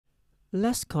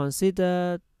Let's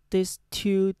consider these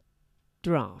two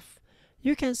graphs.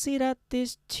 You can see that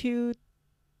these two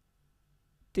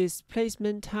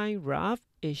displacement time graph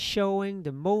is showing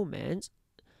the motion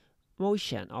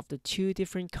of the two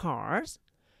different cars.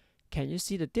 Can you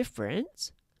see the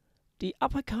difference? The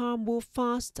upper car moves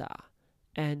faster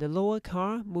and the lower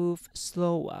car moves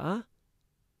slower.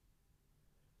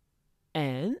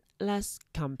 And let's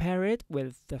compare it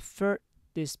with the third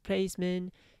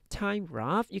displacement time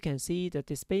graph. You can see the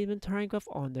displacement time graph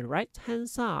on the right hand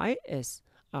side is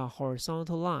a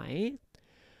horizontal line.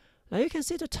 Now you can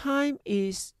see the time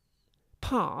is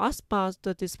passed, but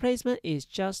the displacement is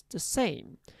just the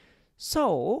same.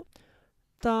 So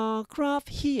the graph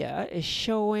here is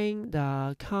showing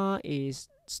the car is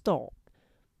stopped.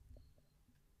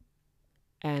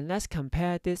 And let's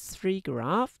compare these three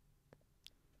graphs.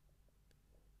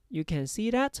 You can see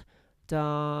that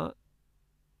the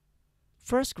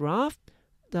first graph,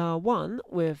 the one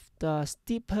with the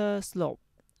steeper slope,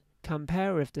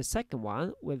 compare with the second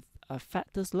one with a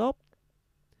flatter slope.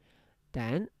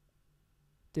 Then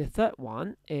the third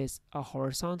one is a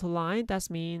horizontal line. That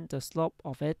means the slope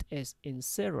of it is in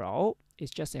zero.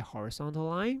 It's just a horizontal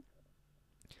line.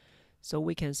 So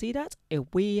we can see that if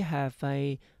we have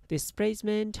a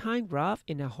displacement time graph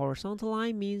in a horizontal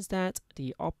line, means that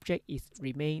the object is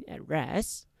remain at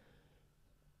rest.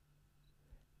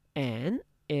 And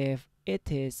if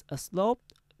it is a slope,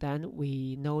 then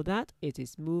we know that it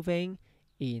is moving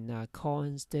in a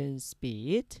constant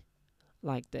speed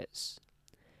like this.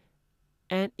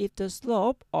 And if the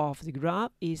slope of the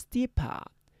graph is steeper,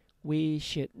 we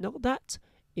should know that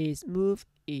it's moved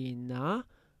in a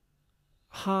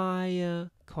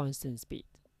higher constant speed.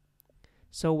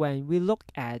 So when we look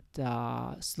at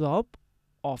the slope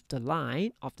of the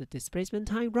line of the displacement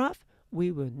time graph, we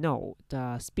will know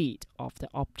the speed of the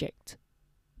object.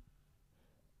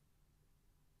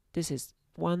 This is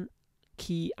one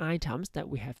key items that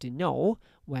we have to know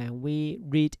when we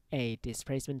read a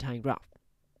displacement time graph.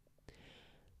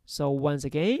 So once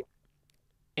again,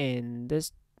 in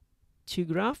this two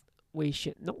graph, we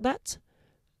should note that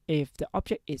if the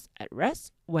object is at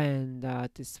rest when the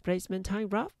displacement time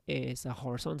graph is a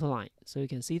horizontal line. So you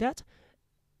can see that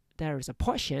there is a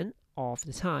portion of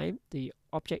the time the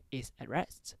object is at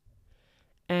rest.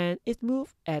 And it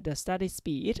moves at a steady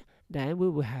speed, then we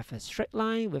will have a straight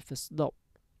line with a slope.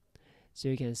 So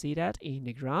you can see that in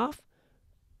the graph,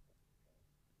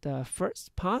 the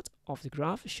first part of the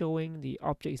graph showing the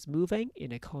object is moving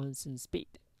in a constant speed.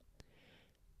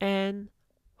 And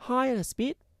higher the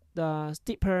speed, the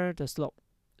steeper the slope.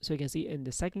 So you can see in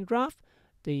the second graph,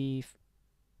 the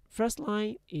first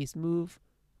line is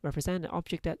represent the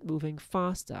object that moving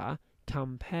faster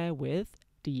compared with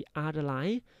the other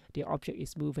line, the object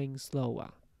is moving slower.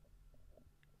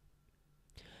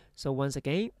 So once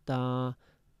again, the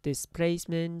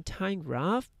displacement time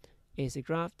graph is a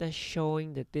graph that's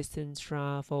showing the distance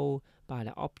traveled by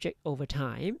the object over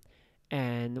time,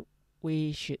 and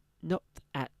we should look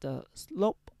at the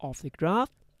slope of the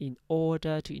graph in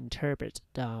order to interpret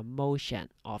the motion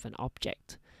of an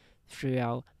object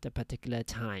throughout the particular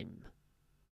time.